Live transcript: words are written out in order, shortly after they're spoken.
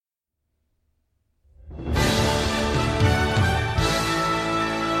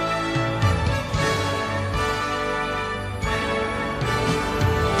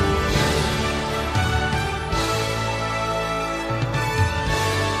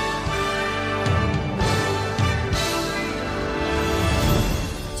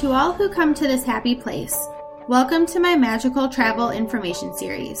To all who come to this happy place, welcome to my magical travel information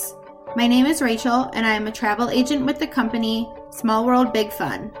series. My name is Rachel, and I am a travel agent with the company Small World Big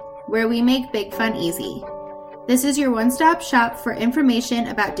Fun, where we make big fun easy. This is your one-stop shop for information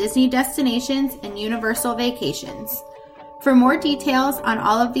about Disney destinations and Universal vacations. For more details on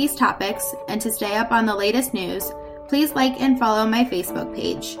all of these topics and to stay up on the latest news, please like and follow my Facebook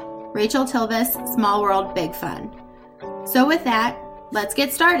page, Rachel Tilvis, Small World Big Fun. So with that, let's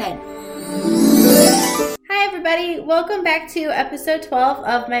get started. Hi everybody, welcome back to episode 12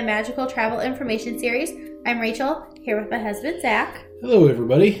 of my magical travel information series. I'm Rachel, here with my husband, Zach. Hello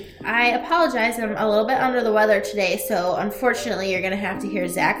everybody. I apologize, I'm a little bit under the weather today, so unfortunately you're going to have to hear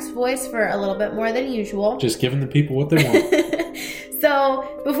Zach's voice for a little bit more than usual. Just giving the people what they want.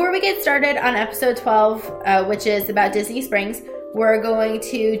 So, before we get started on episode 12, which is about Disney Springs, we're going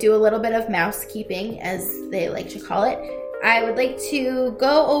to do a little bit of mousekeeping, as they like to call it. I would like to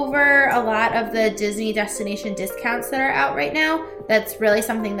go over a lot of the Disney destination discounts that are out right now. That's really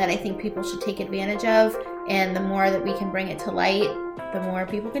something that I think people should take advantage of, and the more that we can bring it to light, the more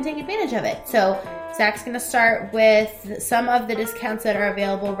people can take advantage of it. So Zach's going to start with some of the discounts that are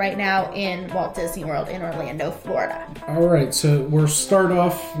available right now in Walt Disney World in Orlando, Florida. All right, so we'll start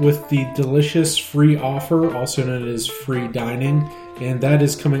off with the delicious free offer, also known as free dining, and that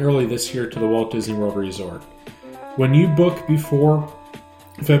is coming early this year to the Walt Disney World Resort. When you book before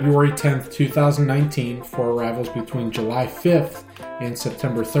February 10th, 2019 for arrivals between July 5th and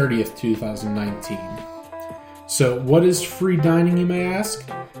September 30th, 2019. So what is free dining, you may ask?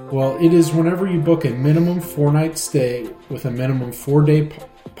 Well, it is whenever you book a minimum 4-night stay with a minimum 4-day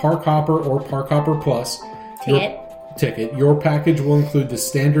Park Hopper or Park Hopper Plus ticket. Your package will include the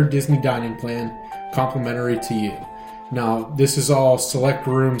standard Disney dining plan, complimentary to you. Now, this is all select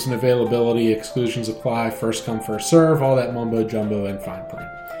rooms and availability, exclusions apply, first come, first serve, all that mumbo jumbo and fine print.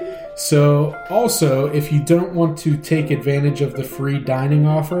 So, also, if you don't want to take advantage of the free dining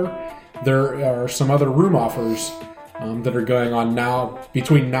offer, there are some other room offers that are going on now,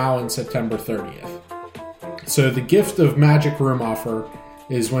 between now and September 30th. So, the gift of magic room offer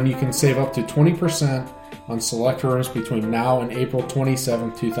is when you can save up to 20% on select rooms between now and April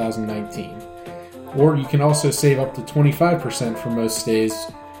 27th, 2019. Or you can also save up to 25% for most stays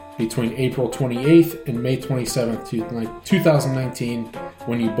between April 28th and May 27th, 2019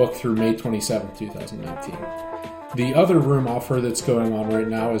 when you book through May 27th, 2019. The other room offer that's going on right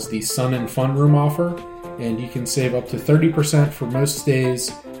now is the Sun and Fun room offer, and you can save up to 30% for most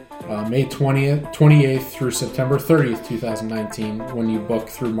stays May 28th through September 30th, 2019 when you book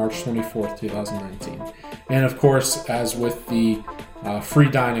through March 24th, 2019. And of course, as with the free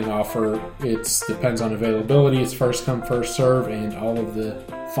dining offer, it depends on availability. It's first come, first serve, and all of the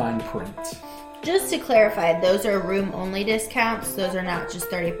fine print. Just to clarify, those are room-only discounts. Those are not just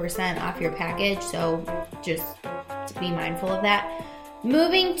 30% off your package, so just to be mindful of that.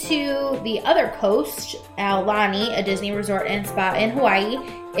 Moving to the other coast, Aulani, a Disney resort and spa in Hawaii,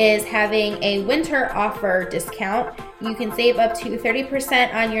 is having a winter offer discount. You can save up to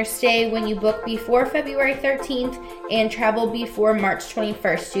 30% on your stay when you book before February 13th and travel before March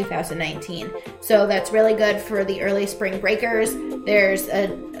 21st, 2019. So that's really good for the early spring breakers. There's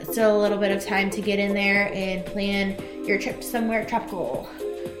still a little bit of time to get in there and plan your trip somewhere tropical.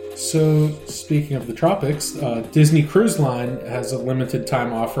 So, speaking of the tropics, Disney Cruise Line has a limited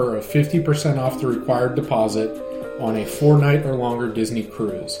time offer of 50% off the required deposit on a 4-night or longer Disney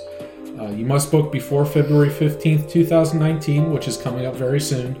cruise. You must book before February 15th, 2019, which is coming up very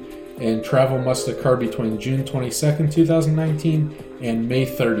soon, and travel must occur between June 22nd, 2019 and May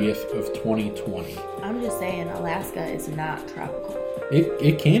 30th of 2020. I'm just saying, Alaska is not tropical.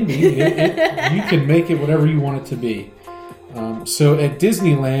 It can be. You can make it whatever you want it to be. So at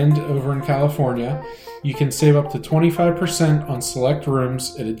Disneyland over in California, you can save up to 25% on select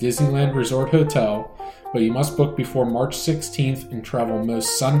rooms at a Disneyland Resort hotel, but you must book before March 16th and travel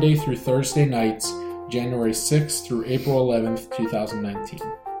most Sunday through Thursday nights, January 6th through April 11th, 2019.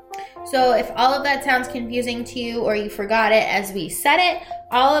 So if all of that sounds confusing to you or you forgot it as we said it,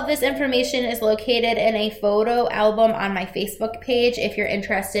 all of this information is located in a photo album on my Facebook page if you're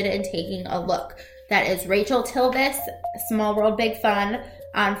interested in taking a look. That is Rachel Tilvis, Small World Big Fun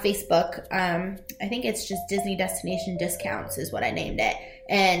on Facebook. I think it's just Disney Destination Discounts is what I named it.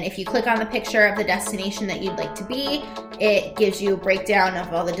 And if you click on the picture of the destination that you'd like to be, it gives you a breakdown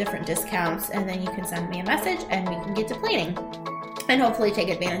of all the different discounts, and then you can send me a message and we can get to planning and hopefully take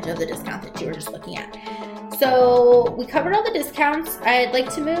advantage of the discount that you were just looking at. So we covered all the discounts. I'd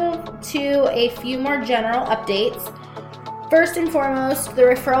like to move to a few more general updates. First and foremost, the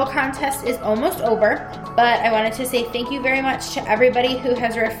referral contest is almost over, but I wanted to say thank you very much to everybody who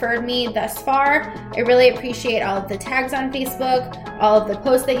has referred me thus far. I really appreciate all of the tags on Facebook, all of the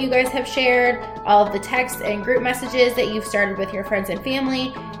posts that you guys have shared, all of the texts and group messages that you've started with your friends and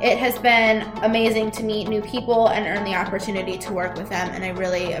family. It has been amazing to meet new people and earn the opportunity to work with them, and I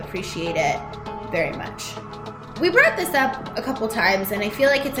really appreciate it very much. We brought this up a couple times, and I feel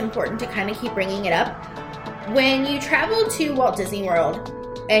like it's important to kind of keep bringing it up. When you travel to Walt Disney World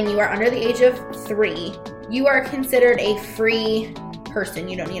and you are under the age of 3, you are considered a free person.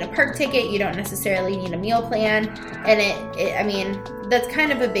 You don't need a park ticket. You don't necessarily need a meal plan. And I mean, that's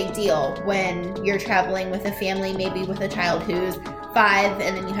kind of a big deal when you're traveling with a family, maybe with a child who's 5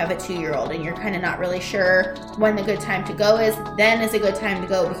 and then you have a 2-year-old and you're kind of not really sure when the good time to go is. Then is a good time to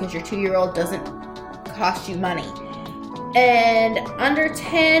go because your 2-year-old doesn't cost you money. And under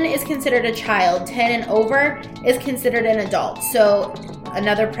 10 is considered a child. 10 and over is considered an adult. So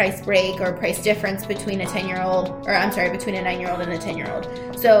another price break or price difference between a 9-year-old and a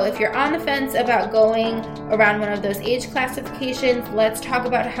 10-year-old. So if you're on the fence about going around one of those age classifications, let's talk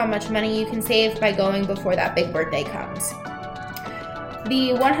about how much money you can save by going before that big birthday comes.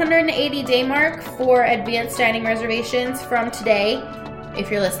 The 180-day mark for advanced dining reservations from today,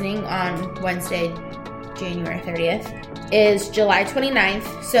 if you're listening on Wednesday, January 30th, is July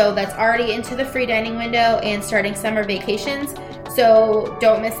 29th. So that's already into the free dining window and starting summer vacations. So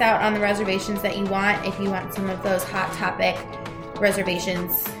don't miss out on the reservations that you want if you want some of those hot topic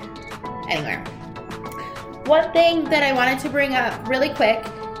reservations anywhere. One thing that I wanted to bring up really quick,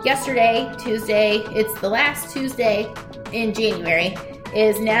 yesterday, Tuesday, it's the last Tuesday in January,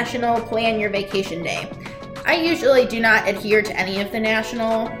 is National Plan Your Vacation Day. I usually do not adhere to any of the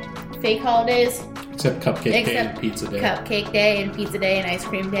national fake holidays. Except Cupcake Day and Pizza Day. Cupcake Day and Pizza Day and Ice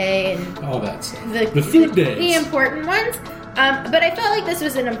Cream Day and all that stuff. The food days. The important ones. But I felt like this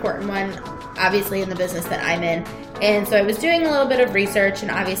was an important one, obviously, in the business that I'm in. And so I was doing a little bit of research,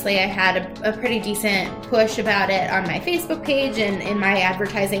 and obviously I had a pretty decent push about it on my Facebook page and in my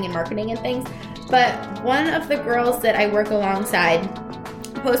advertising and marketing and things. But one of the girls that I work alongside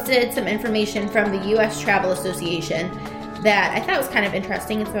posted some information from the U.S. Travel Association that I thought was kind of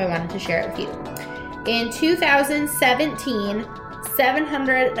interesting, and so I wanted to share it with you. In 2017,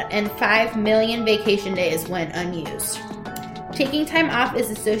 705 million vacation days went unused. Taking time off is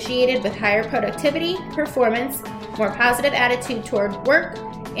associated with higher productivity, performance, more positive attitude toward work,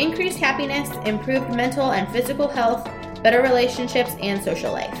 increased happiness, improved mental and physical health, better relationships, and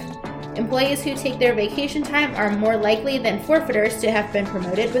social life. Employees who take their vacation time are more likely than forfeiters to have been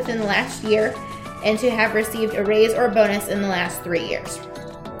promoted within the last year and to have received a raise or bonus in the last 3 years.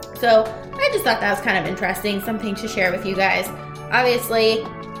 So I just thought that was kind of interesting, something to share with you guys. Obviously,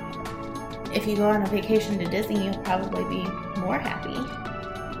 if you go on a vacation to Disney, you'll probably be more happy.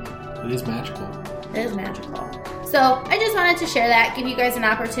 It is magical. It is magical. So I just wanted to share that, give you guys an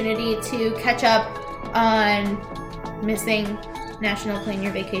opportunity to catch up on missing National Plan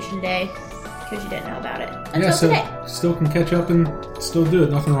Your Vacation Day because you didn't know about it until today. Still can catch up and still do it.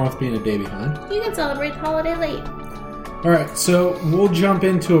 Nothing wrong with being a day behind. You can celebrate the holiday late. All right, so we'll jump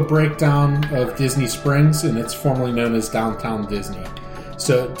into a breakdown of Disney Springs, and it's formerly known as Downtown Disney.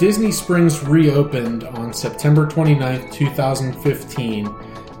 So Disney Springs reopened on September 29th, 2015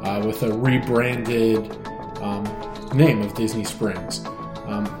 with a rebranded name of Disney Springs.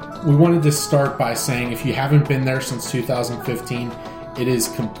 We wanted to start by saying if you haven't been there since 2015, it is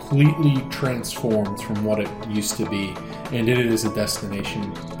completely transformed from what it used to be, and it is a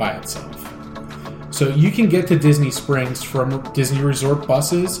destination by itself. So you can get to Disney Springs from Disney Resort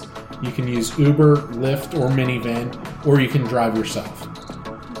buses. You can use Uber, Lyft, or minivan, or you can drive yourself.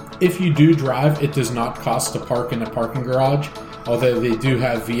 If you do drive, it does not cost to park in a parking garage, although they do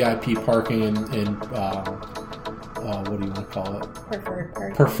have VIP parking and what do you want to call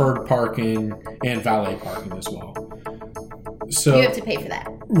it? Preferred parking and valet parking as well. So you have to pay for that.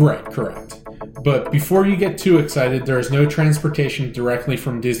 Right, correct. But before you get too excited, there is no transportation directly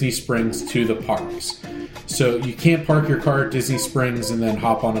from Disney Springs to the parks. So you can't park your car at Disney Springs and then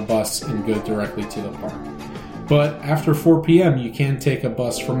hop on a bus and go directly to the park. But after 4 p.m., you can take a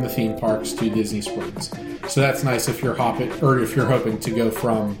bus from the theme parks to Disney Springs. So that's nice if you're hoping to go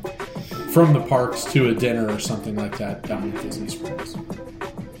from the parks to a dinner or something like that down at Disney Springs.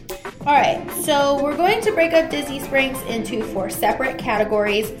 Alright, so we're going to break up Disney Springs into 4 separate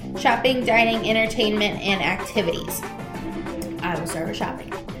categories: shopping, dining, entertainment, and activities. I will start with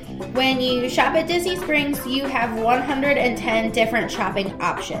shopping. When you shop at Disney Springs, you have 110 different shopping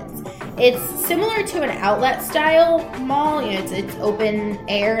options. It's similar to an outlet style mall, it's open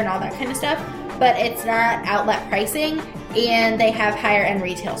air and all that kind of stuff, but it's not outlet pricing. and they have higher end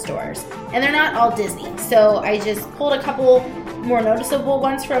retail stores. And they're not all Disney. So I just pulled a couple more noticeable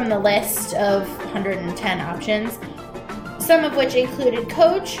ones from the list of 110 options. Some of which included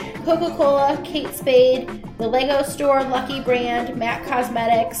Coach, Coca-Cola, Kate Spade, the Lego Store, Lucky Brand, MAC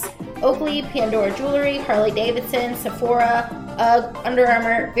Cosmetics, Oakley, Pandora Jewelry, Harley Davidson, Sephora, UGG, Under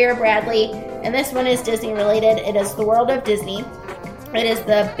Armour, Vera Bradley, and this one is Disney related. It is the World of Disney. It is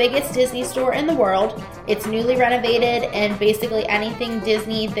the biggest Disney store in the world. It's newly renovated, and basically anything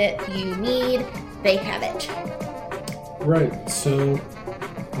Disney that you need, they have it. Right, so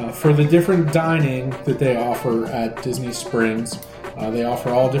for the different dining that they offer at Disney Springs, they offer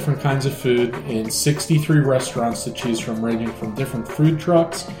all different kinds of food in 63 restaurants to choose from, ranging from different food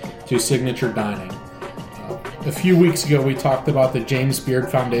trucks to signature dining. A few weeks ago, we talked about the James Beard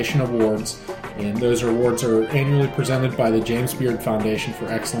Foundation Awards, and those awards are annually presented by the James Beard Foundation for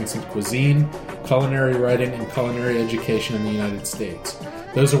Excellence in Cuisine, Culinary Writing, and Culinary Education in the United States.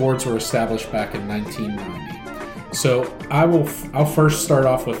 Those awards were established back in 1990. So I'll first start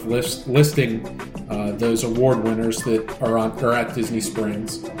off with listing those award winners that are at Disney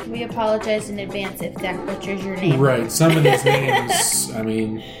Springs. We apologize in advance if Zach butchers your name. Right, some of these names, I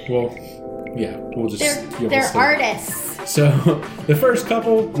mean, we'll just... They're artists. So the first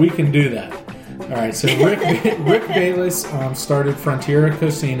couple, we can do that. All right, so Rick Bayless started Frontiera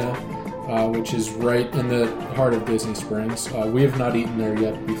Cocina, which is right in the heart of Disney Springs. We have not eaten there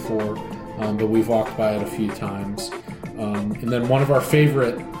yet before, but we've walked by it a few times. And then one of our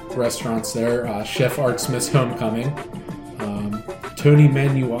favorite restaurants there, Chef Art Smith's Homecoming. Tony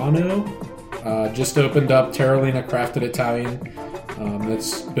Manuano just opened up Terralina Crafted Italian.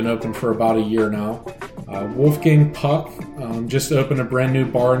 That's been open for about a year now. Wolfgang Puck just opened a brand new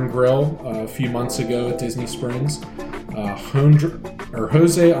bar and grill a few months ago at Disney Springs.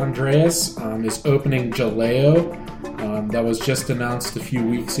 Jose Andres is opening Jaleo. That was just announced a few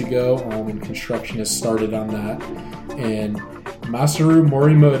weeks ago, and construction has started on that. And Masaru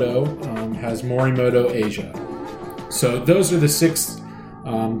Morimoto has Morimoto Asia. So those are the 6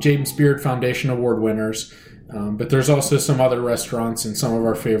 James Beard Foundation Award winners. But there's also some other restaurants and some of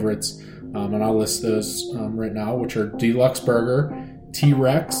our favorites, and I'll list those right now, which are Deluxe Burger,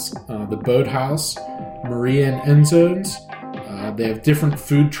 T-Rex, The Boathouse, Maria and Enzo's. They have different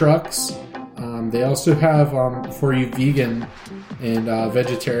food trucks. They also have, for you vegan and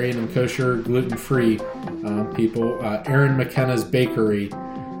vegetarian and kosher gluten-free people, Aaron McKenna's Bakery,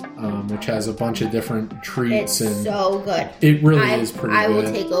 which has a bunch of different treats. It's so good. It really is pretty good. I will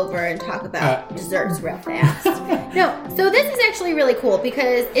take over and talk about desserts real fast. No, so this is actually really cool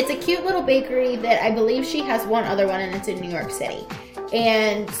because it's a cute little bakery that I believe she has one other one, and it's in New York City.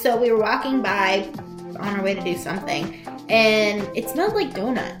 And so we were walking by on our way to do something, and it smelled like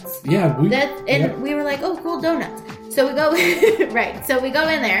donuts. Yeah, we were like, "Oh, cool donuts!" So we go right. So we go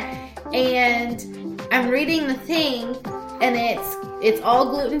in there, and I'm reading the thing, and it's all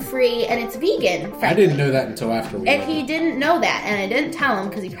gluten-free and it's vegan friendly. I didn't know that until after we went. And he didn't know that, and I didn't tell him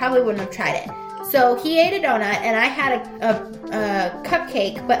because he probably wouldn't have tried it. So he ate a donut, and I had a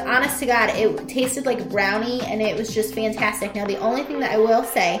cupcake, but honest to God, it tasted like a brownie, and it was just fantastic. Now, the only thing that I will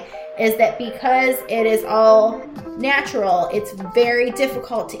say is that because it is all natural, it's very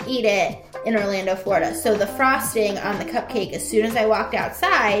difficult to eat it in Orlando, Florida. So the frosting on the cupcake, as soon as I walked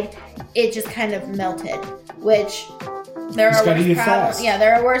outside, it just kind of melted, which... There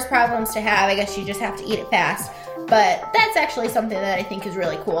are worse problems to have. I guess you just have to eat it fast. But that's actually something that I think is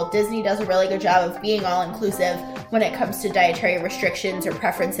really cool. Disney does a really good job of being all-inclusive when it comes to dietary restrictions or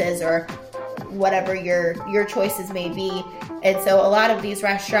preferences or whatever your choices may be. And so a lot of these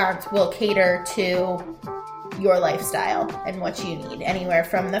restaurants will cater to your lifestyle and what you need. Anywhere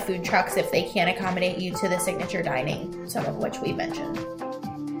from the food trucks, if they can accommodate you, to the signature dining, some of which we mentioned.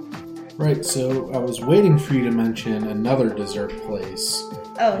 Right, so I was waiting for you to mention another dessert place.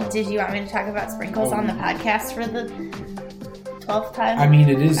 Oh, did you want me to talk about sprinkles on the podcast for the 12th time? I mean,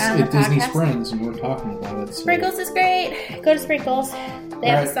 it is at Disney Springs, and we're talking about it. So. Sprinkles is great. Go to Sprinkles. They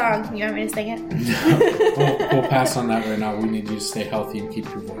have a song. You want me to sing it? No, we'll pass on that right now. We need you to stay healthy and keep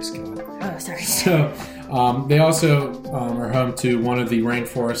your voice going. Oh, sorry. So, they also are home to one of the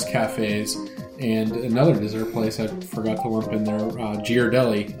Rainforest Cafes. And another dessert place I forgot to lump in there,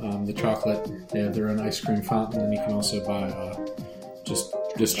 Ghirardelli, the chocolate. They have their own ice cream fountain, and you can also buy just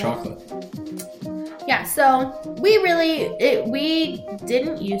chocolate. Yeah, so we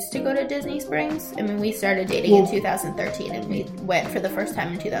didn't used to go to Disney Springs. I mean, we started dating in 2013, and we went for the first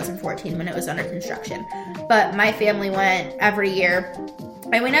time in 2014 when it was under construction. But my family went every year,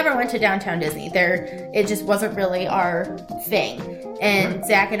 and we never went to Downtown Disney. It just wasn't really our thing. And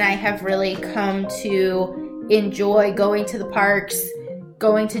Zach and I have really come to enjoy going to the parks,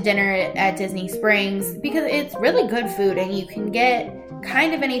 going to dinner at Disney Springs, because it's really good food and you can get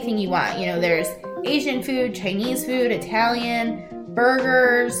kind of anything you want. You know, there's Asian food, Chinese food, Italian,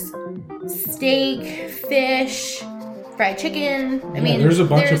 burgers, steak, fish, fried chicken. I mean, there's a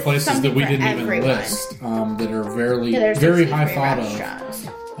bunch of places that we didn't everyone. even list that are very There's high great thought restaurants.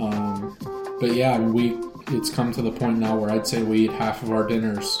 of. But yeah, it's come to the point now where I'd say we eat half of our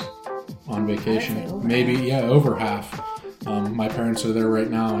dinners on vacation. Maybe over half. My parents are there right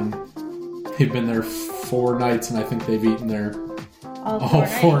now, and they've been there 4 nights, and I think they've eaten there all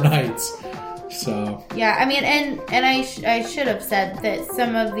 4 nights. So yeah, I mean, and I should have said that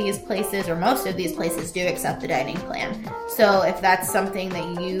some of these places, or most of these places, do accept the dining plan. So if that's something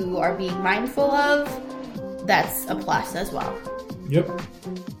that you are being mindful of, that's a plus as well. Yep.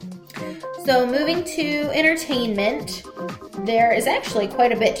 So moving to entertainment, there is actually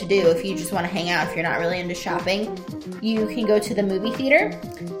quite a bit to do if you just want to hang out, if you're not really into shopping. You can go to the movie theater.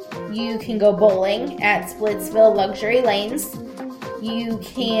 You can go bowling at Splitsville Luxury Lanes. You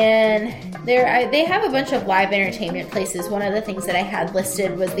can... They have a bunch of live entertainment places. One of the things that I had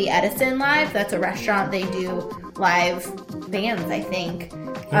listed was the Edison Live. That's a restaurant. They do live bands, I think.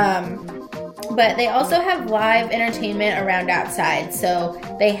 But they also have live entertainment around outside. So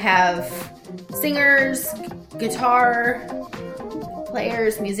they have singers, guitar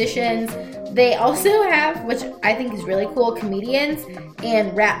players, musicians. They also have, which I think is really cool, comedians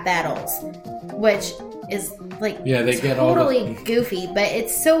and rap battles, which is like they get totally goofy, but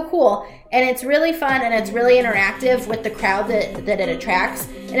it's so cool. And it's really fun, and it's really interactive with the crowd that it attracts.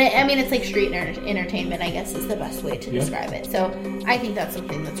 And it's like street entertainment, I guess is the best way to describe it. So I think that's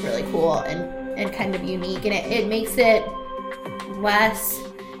something that's really cool and kind of unique. And it makes it less,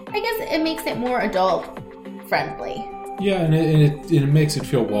 I guess it makes it more adult friendly. Yeah, and it makes it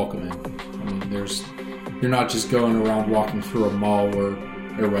feel welcoming. I mean, you're not just going around walking through a mall where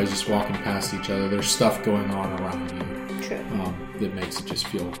everybody's just walking past each other. There's stuff going on around you. True. That makes it just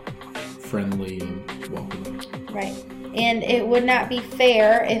feel friendly and welcoming. Right. And it would not be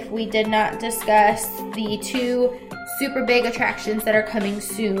fair if we did not discuss the 2 super big attractions that are coming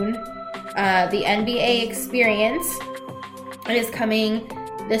soon. The NBA Experience is coming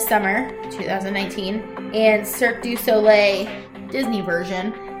this summer, 2019, and Cirque du Soleil Disney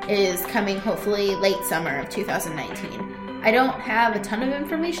version is coming hopefully late summer of 2019. I don't have a ton of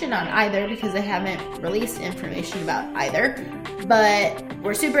information on either because they haven't released information about either, but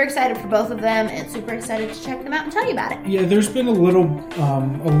we're super excited for both of them and super excited to check them out and tell you about it. Yeah, there's been a little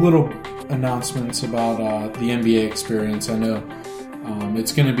announcements about the NBA Experience. I know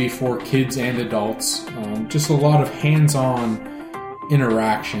it's going to be for kids and adults. Just a lot of hands-on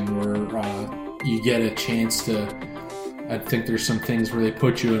interaction where you get a chance to. I think there's some things where they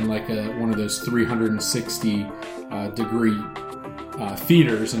put you in like one of those 360 degree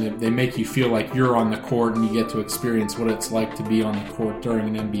theaters, and they make you feel like you're on the court, and you get to experience what it's like to be on the court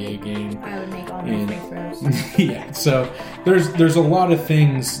during an NBA game. I would make all my free throws. Yeah, so there's a lot of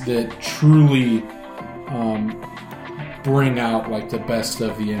things that truly bring out like the best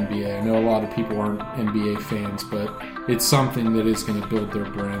of the NBA. I know a lot of people aren't NBA fans, but it's something that is going to build their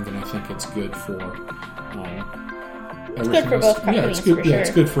brand, and I think it's good for. It's good for both companies. Yeah, it's good. For sure.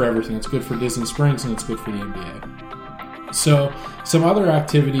 It's good for everything. It's good for Disney Springs, and it's good for the NBA. So, some other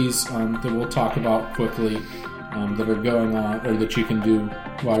activities that we'll talk about quickly that are going on, or that you can do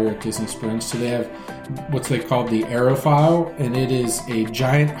while you're at Disney Springs. So they have what they call the Aerophile, and it is a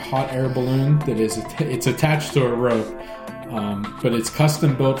giant hot air balloon that is it's attached to a rope, but it's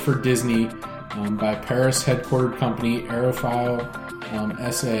custom built for Disney by Paris headquartered company Aerophile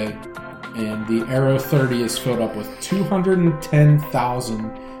SA. And the Aero 30 is filled up with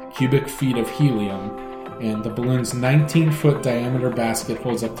 210,000 cubic feet of helium, and the balloon's 19-foot diameter basket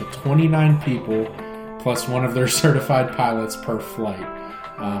holds up to 29 people, plus one of their certified pilots per flight.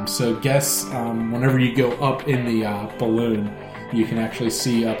 So guests, whenever you go up in the balloon, you can actually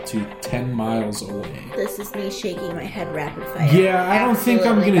see up to 10 miles away. This is me shaking my head rapid fire. Yeah, I don't think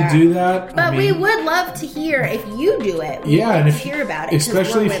I'm going to do that. But we would love to hear if you do it. We'd and if hear about it.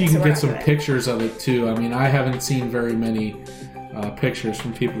 Especially if you can get some pictures of it too. I mean, I haven't seen very many pictures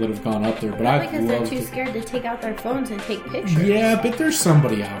from people that have gone up there, but I'd because love they're too scared to take out their phones and take pictures. Yeah, but there's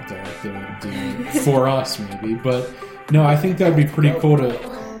somebody out there that would do it for us maybe. But no, I think that'd be pretty cool to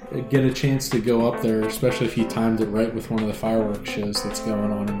get a chance to go up there, especially if you timed it right with one of the fireworks shows that's going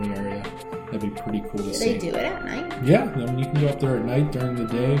on in the area. That'd be pretty cool to see. They do it at night? Yeah, I mean, you can go up there at night during the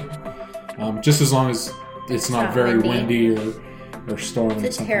day, just as long as it's not very windy or stormy.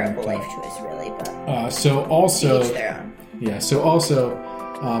 It's a terrible life choice, really. But so also, each their own. Yeah, so also,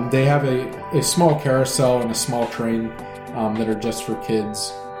 They have a small carousel and a small train that are just for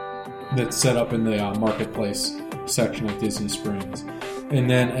kids that's set up in the marketplace section of Disney Springs. And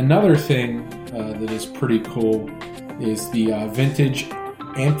then another thing that is pretty cool is the vintage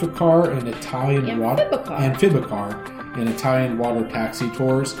Amphicar and Amphibicar and Italian water taxi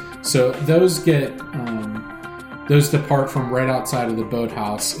tours. So those those depart from right outside of the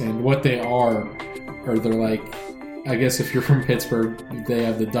boathouse, and what they are they're like, I guess if you're from Pittsburgh, they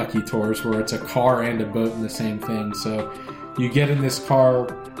have the Ducky tours where it's a car and a boat in the same thing. So you get in this car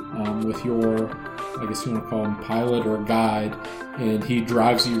with your, I guess you want to call him pilot or guide, and he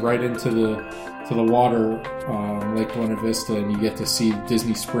drives you right into the water, Lake Buena Vista, and you get to see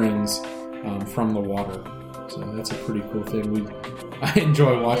Disney Springs from the water. So that's a pretty cool thing. I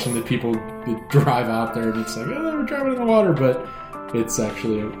enjoy watching the people that drive out there, and it's like, oh, we're driving in the water, but it's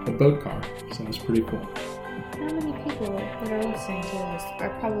actually a boat car. So it's pretty cool. How many people that are listening to this are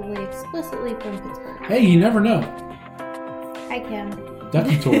probably explicitly from Pittsburgh? Hey, you never know. I can.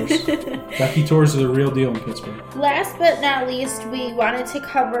 Ducky Tours. Ducky Tours are the real deal in Pittsburgh. Last but not least, we wanted to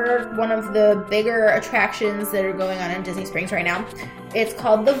cover one of the bigger attractions that are going on in Disney Springs right now. It's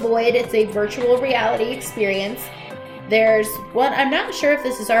called The Void. It's a virtual reality experience. There's one, I'm not sure if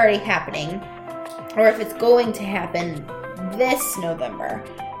this is already happening or if it's going to happen this November.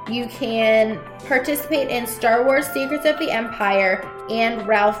 You can participate in Star Wars Secrets of the Empire and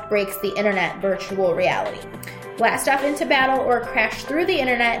Ralph Breaks the Internet virtual reality. Blast off into battle or crash through the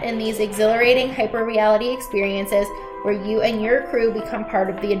internet in these exhilarating hyper-reality experiences where you and your crew become part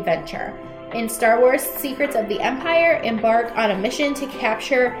of the adventure. In Star Wars Secrets of the Empire, embark on a mission to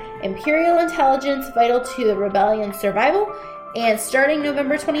capture Imperial intelligence vital to the rebellion's survival, and starting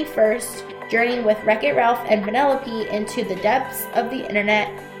November 21st, journey with Wreck-It Ralph and Vanellope into the depths of the internet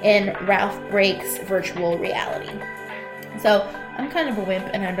in Ralph Breaks virtual reality. So, I'm kind of a wimp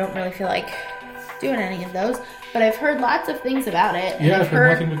and I don't really feel like doing any of those, but I've heard lots of things about it. Yeah, I've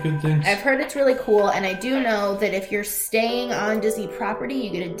heard nothing but good things. I've heard it's really cool, and I do know that if you're staying on Disney property,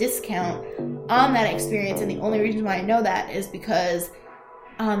 you get a discount on that experience, and the only reason why I know that is because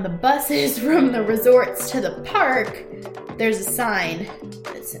on the buses from the resorts to the park, there's a sign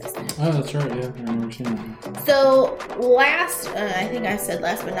that says that. Oh, that's right, yeah. I remember seeing that. So, I think I said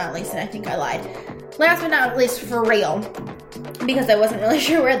last but not least, and I think I lied. Last but not least, for real, because I wasn't really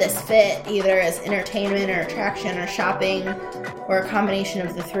sure where this fit, either as entertainment or attraction or shopping or a combination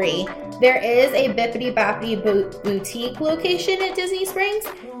of the three. There is a Bippity Boppity boutique location at Disney Springs.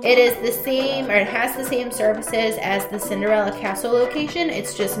 It is the same, or it has the same services as the Cinderella Castle location.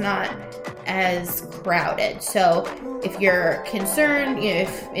 It's just not as crowded. So if you're concerned,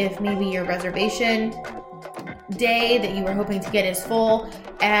 if maybe your reservation day that you were hoping to get is full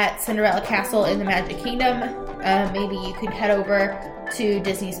at Cinderella Castle in the Magic Kingdom, maybe you could head over to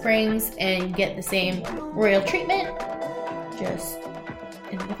Disney Springs and get the same royal treatment, just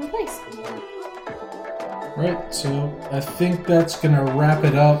in a different place. Right, so I think that's going to wrap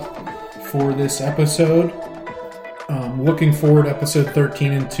it up for this episode. Looking forward to episode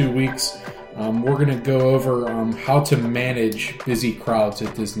 13 in 2 weeks. We're going to go over how to manage busy crowds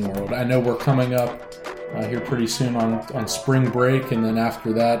at Disney World. I know we're coming up here pretty soon on spring break, and then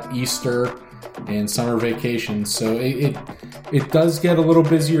after that, Easter and summer vacation. So it does get a little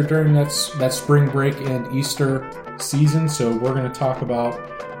busier during that spring break and Easter season. So we're going to talk about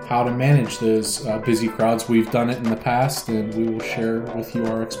how to manage those busy crowds. We've done it in the past, and we will share with you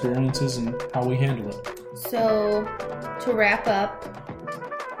our experiences and how we handle it. So to wrap up,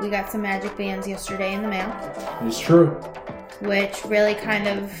 we got some Magic Bands yesterday in the mail. It's true. Which really kind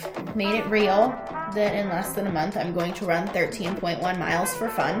of made it real that in less than a month I'm going to run 13.1 miles for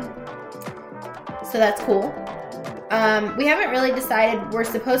fun. So that's cool. We haven't really decided. We're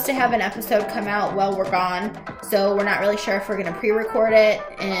supposed to have an episode come out while we're gone, so we're not really sure if we're going to pre-record it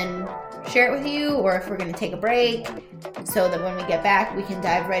and share it with you, or if we're going to take a break so that when we get back we can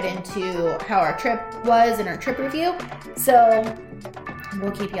dive right into how our trip was and our trip review. So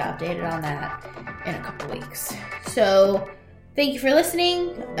we'll keep you updated on that in a couple weeks. So thank you for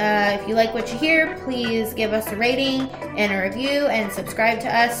listening. If you like what you hear, please give us a rating and a review and subscribe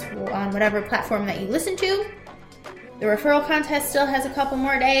to us on whatever platform that you listen to. The referral contest still has a couple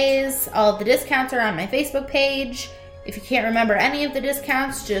more days. All of the discounts are on my Facebook page. If you can't remember any of the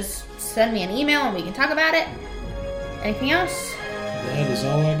discounts, just send me an email and we can talk about it. Anything else? That is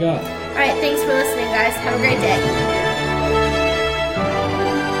all I got. All right, thanks for listening, guys. Have a great day.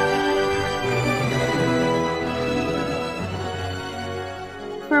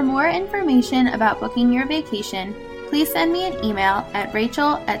 For more information about booking your vacation, please send me an email at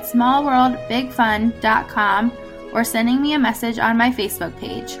rachel@smallworldbigfun.com or sending me a message on my Facebook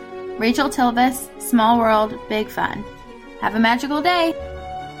page. Rachel Tilvis, Small World, Big Fun. Have a magical day!